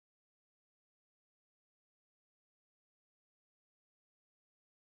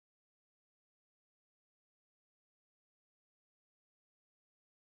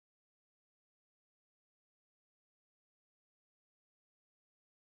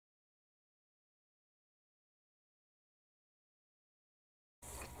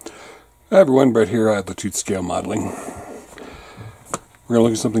Hi everyone, Brett here, Altitude Scale Modeling. We're going to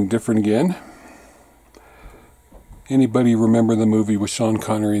look at something different again. Anybody remember the movie with Sean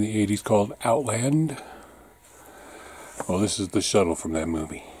Connery in the 80s called Outland? Well, this is the shuttle from that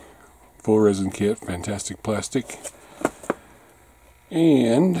movie. Full resin kit, fantastic plastic.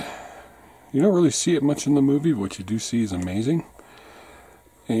 And you don't really see it much in the movie, but what you do see is amazing.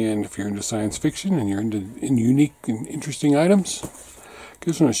 And if you're into science fiction and you're into unique and interesting items,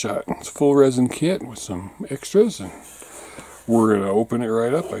 give this one a shot. It's a full resin kit with some extras, and we're going to open it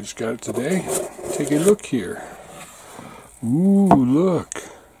right up. I just got it today. Take a look here. Ooh, look.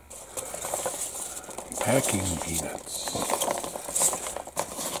 Packing peanuts.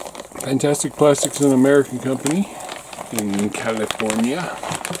 Fantastic Plastics is an American company in California.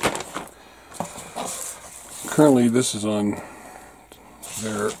 Currently, this is on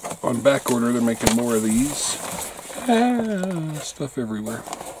back order. They're making more of these. Stuff everywhere.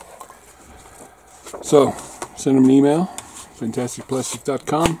 So, send them an email,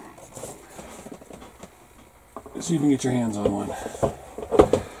 fantasticplastic.com. See if you can get your hands on one.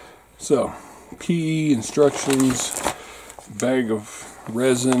 So, PE instructions, bag of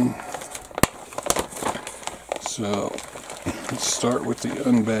resin. So, let's start with the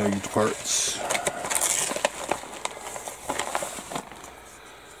unbagged parts.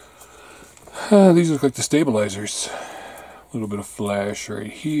 These look like the stabilizers. A little bit of flash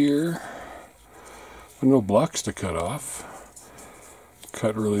right here. But no blocks to cut off.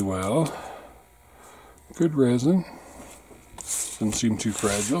 Cut really well. Good resin. Doesn't seem too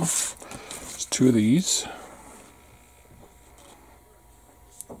fragile. There's two of these.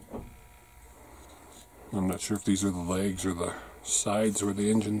 I'm not sure if these are the legs or the sides where the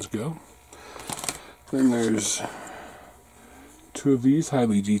engines go. Then there's two of these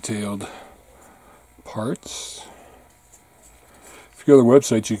highly detailed parts. If you go to the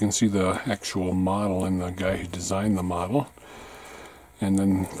website, you can see the actual model and the guy who designed the model, and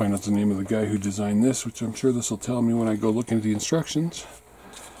then find out the name of the guy who designed this, which I'm sure this will tell me when I go look into the instructions.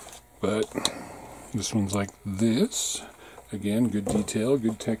 But this one's like this. Again, good detail,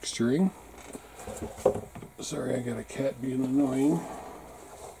 good texturing. Sorry, I got a cat being annoying.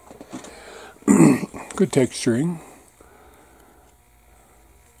 Good texturing.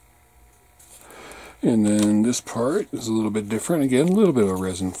 And then this part is a little bit different. Again, a little bit of a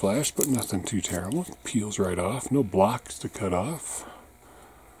resin flash, but nothing too terrible. It peels right off. No blocks to cut off.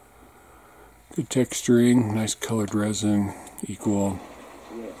 Good texturing, nice colored resin, equal.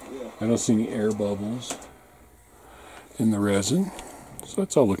 I don't see any air bubbles in the resin, so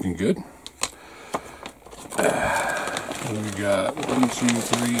that's all looking good. We got 1, 2,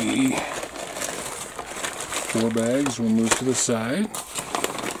 3, 4 bags. We'll move to the side.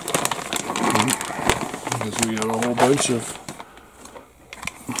 Because we got a whole bunch of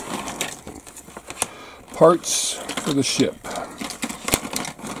parts for the ship.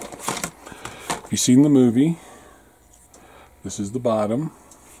 If you've seen the movie, this is the bottom.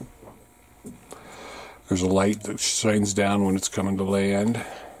 There's a light that shines down when it's coming to land.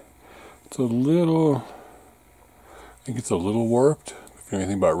 It's a little, I think it's a little warped. If you know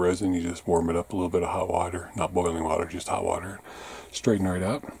anything about resin, you just warm it up a little bit of hot water, not boiling water, just hot water. Straighten right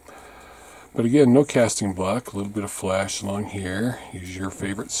up. But again, no casting block, a little bit of flash along here. Use your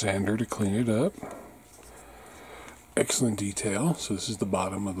favorite sander to clean it up. Excellent detail. So this is the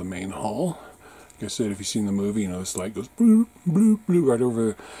bottom of the main hull. Like I said, if you've seen the movie, you know this light goes bloop, bloop, bloop, right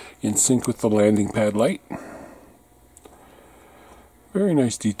over in sync with the landing pad light. Very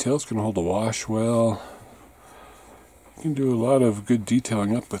nice detail. It's going to hold the wash well. You can do a lot of good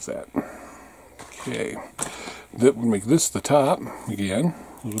detailing up with that. Okay. That would make this the top again.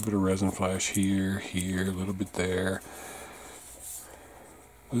 A little bit of resin flash here, here, a little bit there.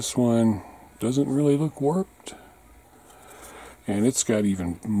 This one doesn't really look warped. And it's got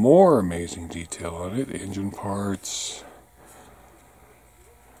even more amazing detail on it. Engine parts.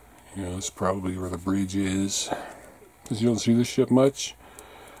 You know, this is probably where the bridge is. Because you don't see this ship much.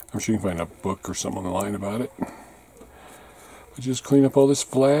 I'm sure you can find a book or something online about it. But just clean up all this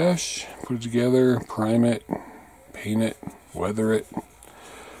flash, put it together, prime it, paint it, weather it.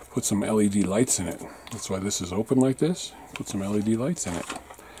 Put some LED lights in it. That's why this is open like this. Put some LED lights in it.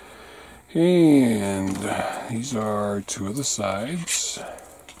 And these are two of the sides.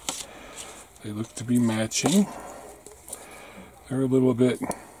 They look to be matching. They're a little bit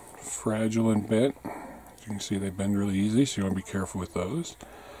fragile and bent. As you can see, they bend really easy, so you want to be careful with those.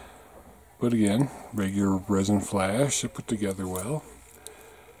 But again, regular resin flash, they put together well.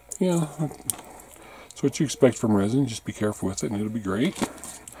 You know, it's what you expect from resin. Just be careful with it and it'll be great.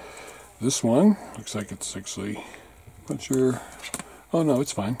 This one looks like it's actually, not sure Oh no,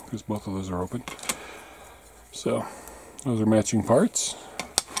 it's fine, because both of those are open. So, those are matching parts.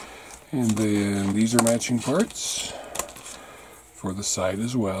 And then these are matching parts for the side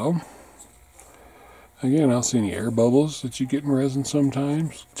as well. Again, I don't see any air bubbles that you get in resin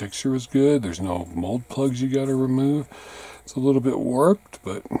sometimes. Texture is good. There's no mold plugs you got to remove. It's a little bit warped,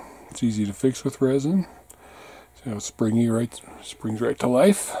 but it's easy to fix with resin. So it's springs right to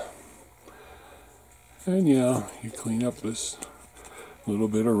life. And you clean up this little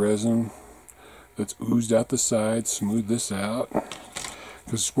bit of resin that's oozed out the side, smooth this out.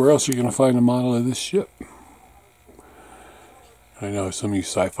 Because where else are you going to find a model of this ship? I know some of you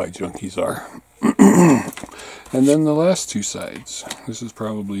sci-fi junkies are. And then the last two sides. This is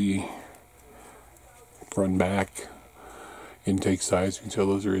probably front and back intake sides. You can tell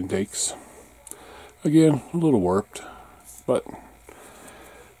those are intakes. Again, a little warped, but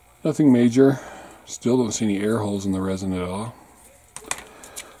nothing major. Still don't see any air holes in the resin at all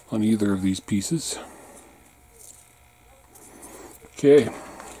on either of these pieces. Okay,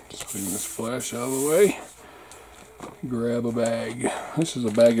 just clean this flash out of the way. Grab a bag. This is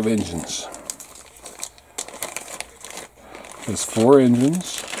a bag of engines. There's 4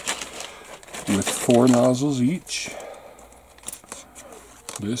 engines with 4 nozzles each.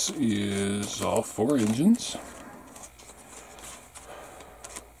 This is all 4 engines.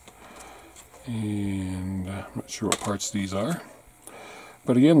 And I'm not sure what parts these are.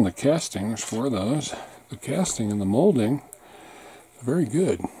 But again, the casting, there's 4 of those. The casting and the molding, very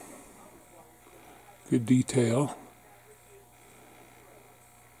good. Good detail.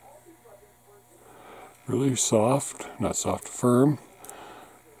 Really soft, not soft, firm.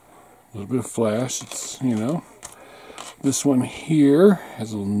 A little bit of flash, it's, This one here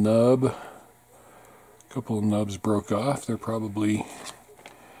has a little nub. A couple of nubs broke off. They're probably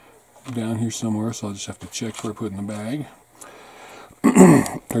down here somewhere, so I'll just have to check where I put in the bag.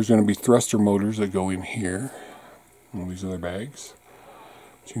 There's going to be thruster motors that go in here. All these other bags.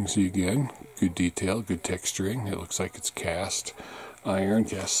 As you can see again, good detail, good texturing. It looks like it's cast iron,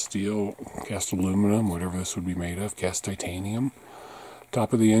 cast steel, cast aluminum, whatever this would be made of, cast titanium.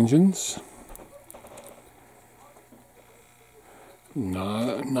 Top of the engines.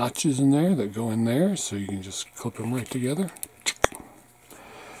 Notches in there that go in there, so you can just clip them right together.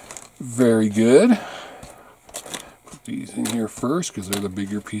 Very good. Put these in here first because they're the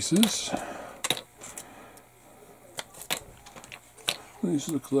bigger pieces. These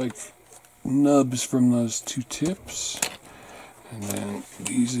look like nubs from those 2 tips. And then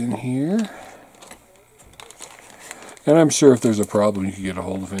these in here. And I'm sure if there's a problem, you can get a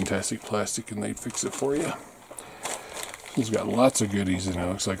hold of Fantastic Plastic and they'd fix it for you. It's got lots of goodies in it.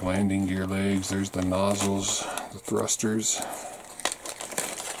 Looks like landing gear legs. There's the nozzles, the thrusters.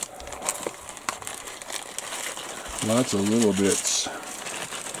 Lots of little bits. I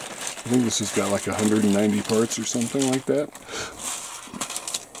think this has got like 190 parts or something like that.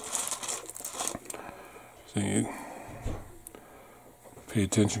 See, pay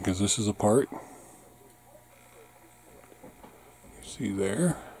attention because this is a part. You see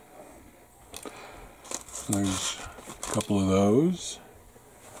there. There's a couple of those.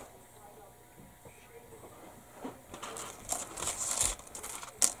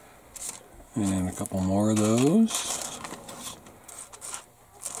 And a couple more of those.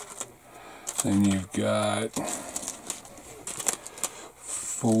 Then you've got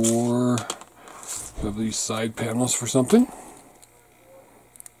 4 of these side panels for something.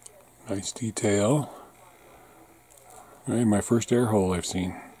 Nice detail. Right, my first air hole I've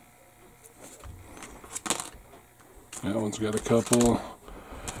seen. That one's got a couple.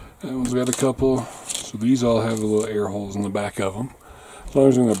 That one's got a couple. So these all have the little air holes in the back of them. As long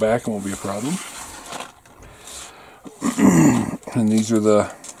as they're in the back, it won't be a problem. And these are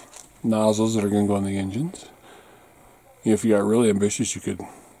the nozzles that are going to go in the engines. If you got really ambitious, you could,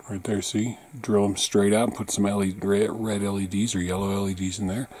 right there, see, drill them straight out and put some red LEDs or yellow LEDs in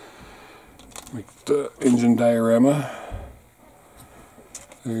there. Make the engine diorama.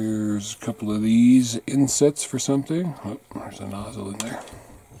 There's a couple of these insets for something. Oh, there's a nozzle in there.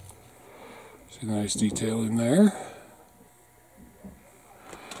 See the nice detail in there.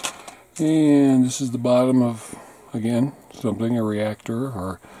 And this is the bottom of, again, something, a reactor,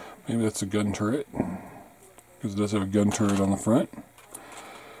 or maybe that's a gun turret, because it does have a gun turret on the front.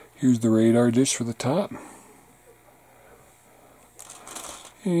 Here's the radar dish for the top.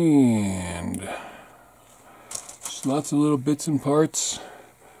 And just lots of little bits and parts.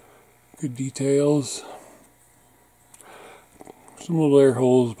 Good details. Some little air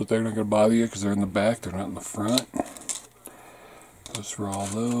holes, but they're not going to bother you because they're in the back, they're not in the front. Goes for all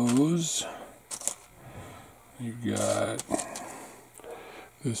those. You've got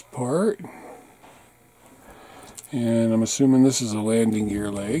this part. And I'm assuming this is a landing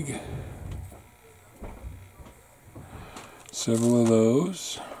gear leg. Several of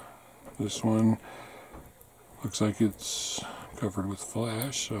those. This one looks like it's covered with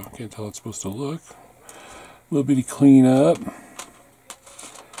flash, so I can't tell how it's supposed to look. A little bitty cleanup.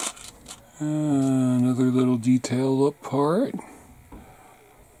 Another little detail up part.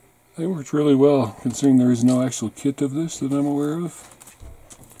 They worked really well, considering there is no actual kit of this that I'm aware of.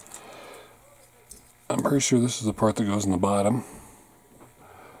 I'm pretty sure this is the part that goes in the bottom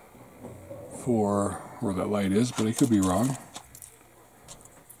for where that light is, but I could be wrong.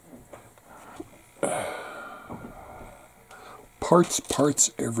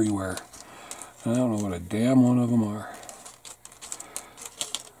 Parts everywhere. I don't know what a damn one of them are.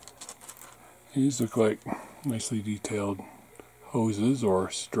 These look like nicely detailed hoses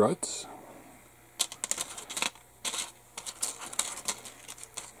or struts.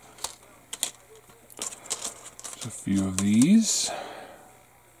 There's a few of these.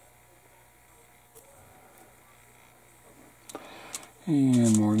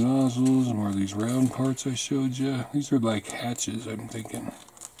 And more nozzles, more of these round parts I showed you. These are like hatches, I'm thinking.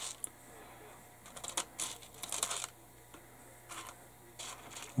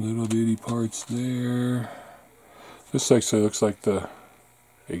 Little bitty parts there. This actually looks like the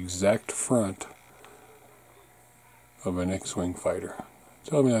exact front of an X-Wing fighter.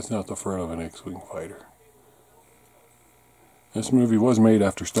 Tell me that's not the front of an X-Wing fighter. This movie was made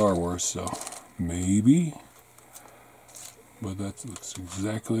after Star Wars, so maybe. But that looks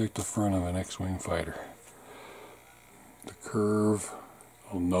exactly like the front of an X-Wing fighter. The curve,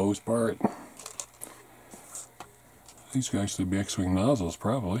 little nose part. These could actually be X-Wing nozzles,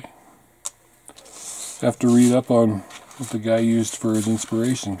 probably. Have to read up on what the guy used for his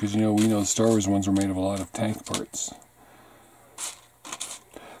inspiration, because we know the Star Wars ones were made of a lot of tank parts.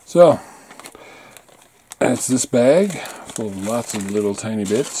 So, that's this bag, full of lots of little tiny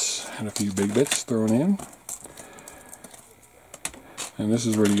bits, and a few big bits thrown in. And this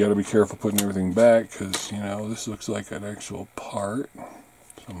is where you got to be careful putting everything back, because, this looks like an actual part. So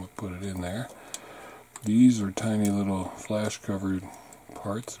I'm going to put it in there. These are tiny little flash-covered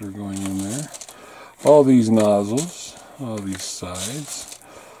parts that are going in there. All these nozzles, all these sides,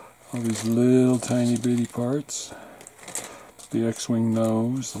 all these little tiny bitty parts. The X-Wing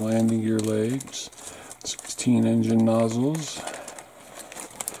nose, the landing gear legs, 16 engine nozzles.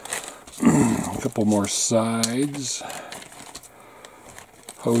 A couple more sides.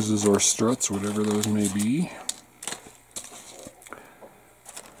 Hoses or struts, whatever those may be.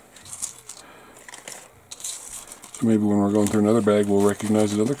 So maybe when we're going through another bag, we'll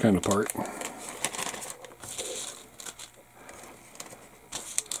recognize another kind of part.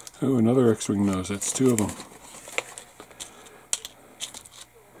 Oh, another X-Wing nose. That's two of them.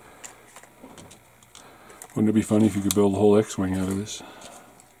 Wouldn't it be funny if you could build a whole X-Wing out of this?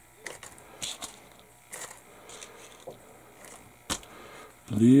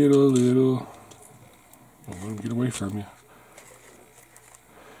 Little. I want to get away from you.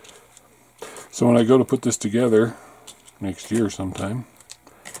 So when I go to put this together next year sometime,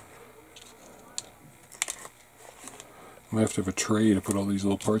 I'm going to have to have a tray to put all these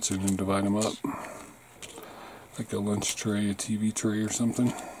little parts in and divide them up. Like a lunch tray, a TV tray or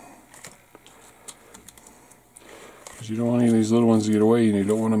something. Because you don't want any of these little ones to get away, and you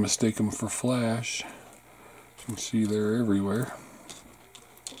don't want to mistake them for flash. You can see they're everywhere.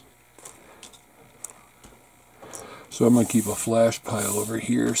 So I'm going to keep a flash pile over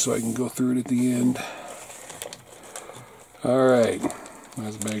here so I can go through it at the end. Alright,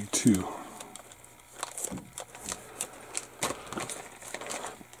 that's bag 2.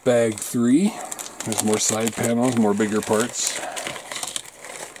 Bag 3, there's more side panels, more bigger parts.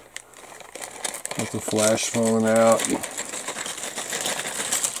 With the flash falling out.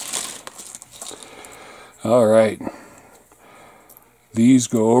 Alright. These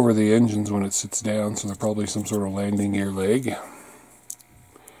go over the engines when it sits down, so they're probably some sort of landing gear leg.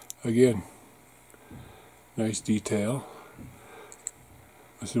 Again, nice detail.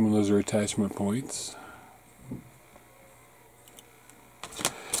 Assuming those are attachment points.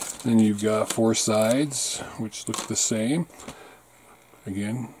 Then you've got 4 sides, which look the same.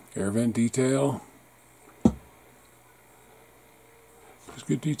 Again, air vent detail. Just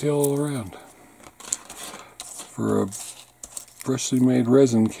good detail all around. For a freshly made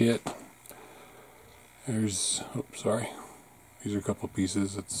resin kit, there's, these are a couple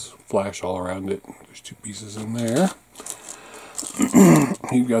pieces. It's flash all around it. There's 2 pieces in there.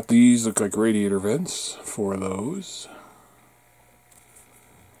 You've got these, look like radiator vents for those.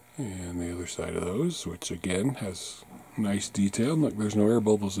 And the other side of those, which again has Nice detail. Look, there's no air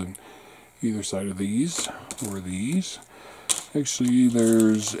bubbles in either side of these or these. Actually,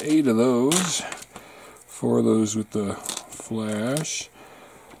 there's 8 of those. 4 of those with the flash.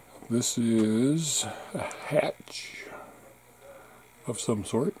 This is a hatch of some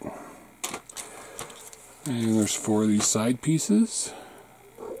sort. And there's 4 of these side pieces.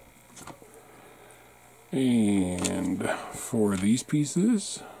 And 4 of these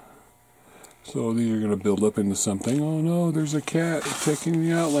pieces. So these are going to build up into something. Oh no, there's a cat attacking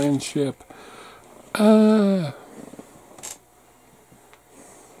the Outland ship.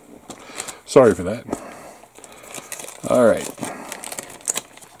 Sorry for that. Alright.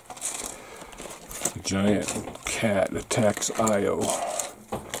 A giant cat attacks Io.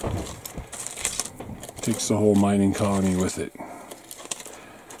 Takes the whole mining colony with it.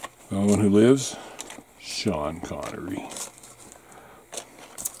 The only one who lives? Sean Connery.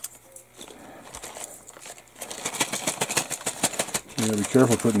 You gotta be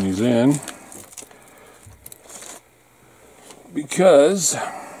careful putting these in, because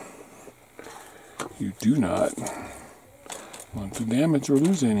you do not want to damage or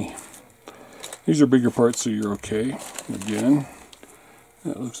lose any. These are bigger parts, so you're okay. Again,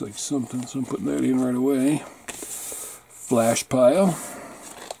 that looks like something, so I'm putting that in right away. Flash pile.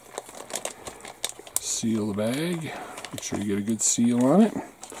 Seal the bag. Make sure you get a good seal on it.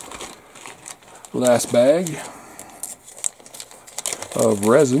 Last bag of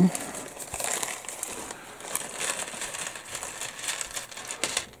resin.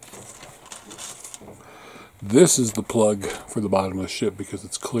 This is the plug for the bottom of the ship because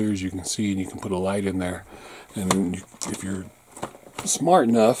it's clear, as you can see, and you can put a light in there. And if you're smart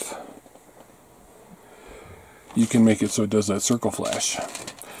enough, you can make it so it does that circle flash.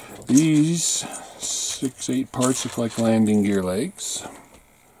 These 6-8 parts look like landing gear legs.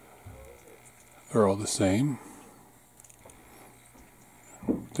 They're all the same.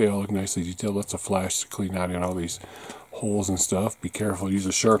 They all look nicely detailed. That's a flash to clean out in all these holes and stuff. Be careful, use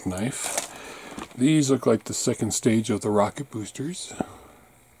a sharp knife. These look like the second stage of the rocket boosters.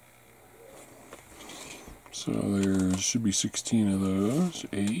 So there should be 16 of those.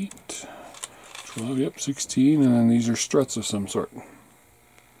 8, 12, yep, 16. And then these are struts of some sort.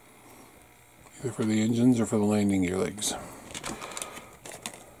 Either for the engines or for the landing gear legs.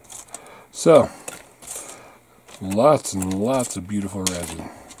 So, lots and lots of beautiful resin.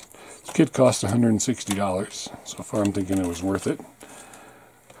 This kit cost $160. So far I'm thinking it was worth it.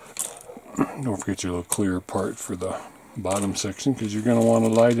 Don't forget your little clear part for the bottom section, because you're going to want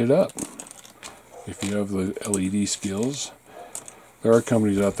to light it up if you have the LED skills. There are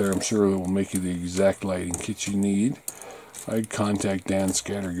companies out there, I'm sure, that will make you the exact lighting kit you need. I'd contact Dan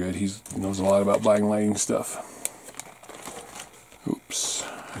Scattergood. He knows a lot about buying lighting stuff. Oops.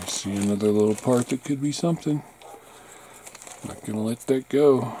 I see another little part that could be something. Not going to let that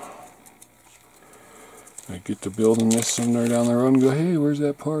go. I get to building this somewhere down the road and go, hey, where's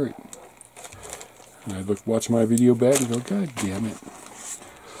that part? And I watch my video back and go, God damn it.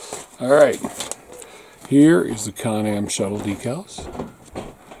 Alright. Here is the Con Am Shuttle decals.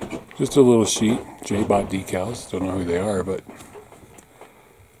 Just a little sheet. J-Bot decals. Don't know who they are, but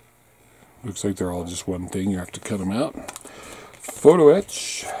looks like they're all just one thing. You have to cut them out. Photo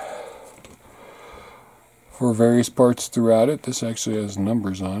etch for various parts throughout it. This actually has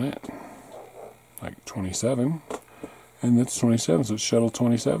numbers on it. Like 27. And that's 27, so it's Shuttle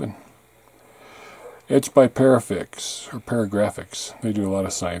 27. Etched by Parafix, or Paragraphics. They do a lot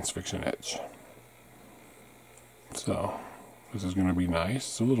of science fiction etch. So, this is going to be nice.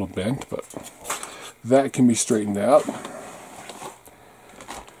 It's a little bent, but that can be straightened out.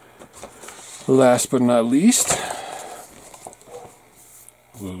 Last but not least,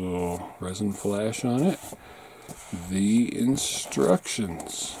 a little resin flash on it. The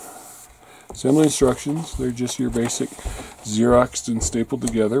instructions. Assembly instructions. They're just your basic Xeroxed and stapled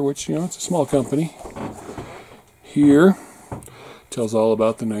together, which, you know, it's a small company. Here, tells all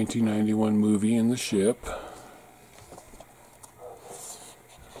about the 1991 movie and the ship.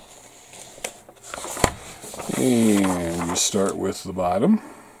 And you start with the bottom.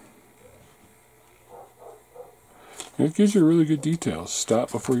 And it gives you really good details.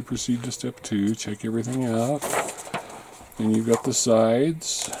 Stop before you proceed to step 2. Check everything out. Then you've got the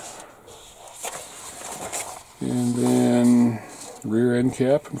sides. And then rear end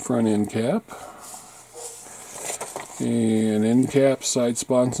cap and front end cap. And end caps, side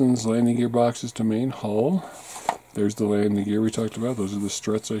sponsons, landing gear boxes to main hull. There's the landing gear we talked about. Those are the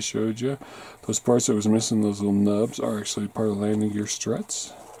struts I showed you. Those parts that was missing, those little nubs, are actually part of the landing gear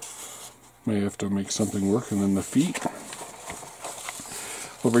struts. May have to make something work. And then the feet.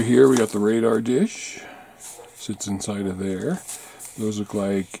 Over here we got the radar dish. sits inside of there. Those look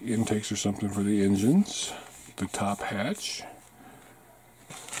like intakes or something for the engines. The top hatch.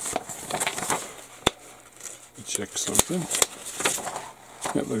 Check something.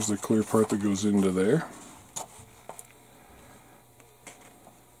 Yep, there's the clear part that goes into there.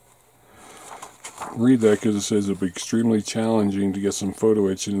 Read that because it says it'll be extremely challenging to get some photo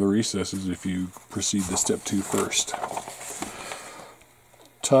etch in the recesses if you proceed to step 2 first.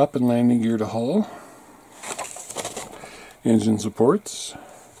 Top and landing gear to hull. Engine supports.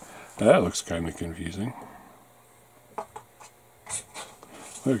 That looks kind of confusing.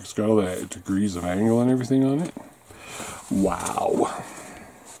 Look, it's got all that degrees of angle and everything on it. Wow.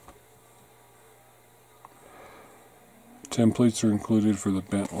 Templates are included for the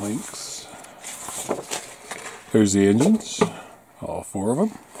bent links. There's the engines, all 4 of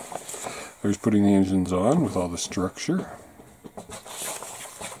them. There's putting the engines on with all the structure.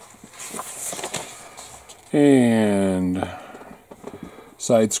 And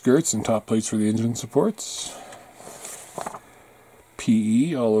side skirts and top plates for the engine supports.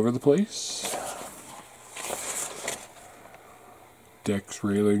 PE all over the place. Decks,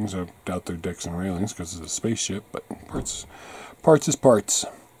 railings. I doubt they're decks and railings because it's a spaceship, but parts is parts.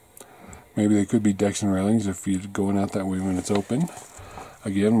 Maybe they could be decks and railings if you're going out that way when it's open.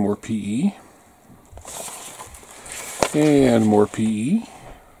 Again, more PE. And more PE.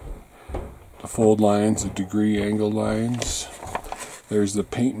 The fold lines, the degree angle lines. There's the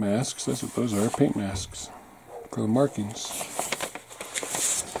paint masks. That's what those are, paint masks for the markings.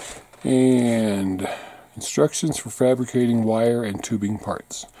 And instructions for fabricating wire and tubing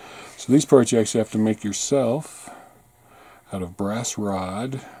parts. So these parts you actually have to make yourself out of brass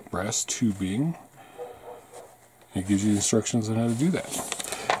rod, brass tubing. It gives you instructions on how to do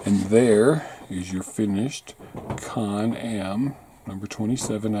that. And there is your finished Con Am number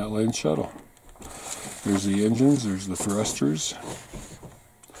 27 Outland shuttle. There's the engines, there's the thrusters.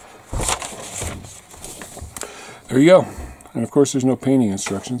 There you go. And of course there's no painting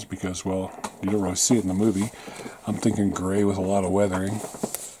instructions because, well, you don't really see it in the movie. I'm thinking gray with a lot of weathering.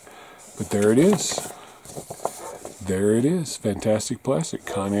 But there it is. There it is. Fantastic plastic.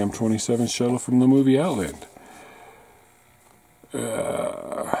 Con Am 27 shuttle from the movie Outland.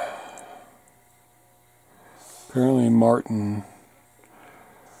 Apparently Martin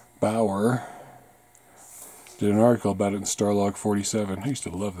Bauer did an article about it in Starlog 47. I used to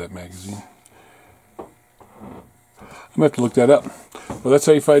love that magazine. I'm going to have to look that up. Well, that's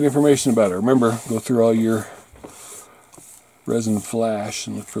how you find information about it. Remember, go through all your resin flash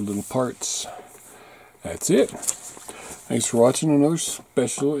and look for little parts. That's it. Thanks for watching another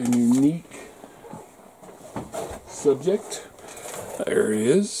special and unique subject. There it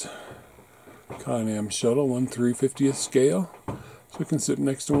is. Con Am Shuttle, 1/350th scale. So it can sit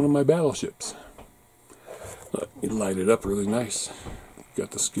next to one of my battleships. Look, you light it up really nice.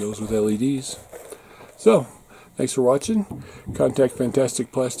 Got the skills with LEDs. So, thanks for watching. Contact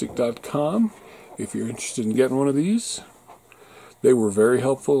fantasticplastic.com if you're interested in getting one of these. They were very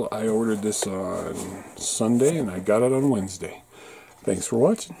helpful. I ordered this on Sunday and I got it on Wednesday. Thanks for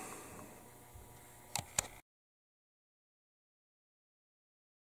watching.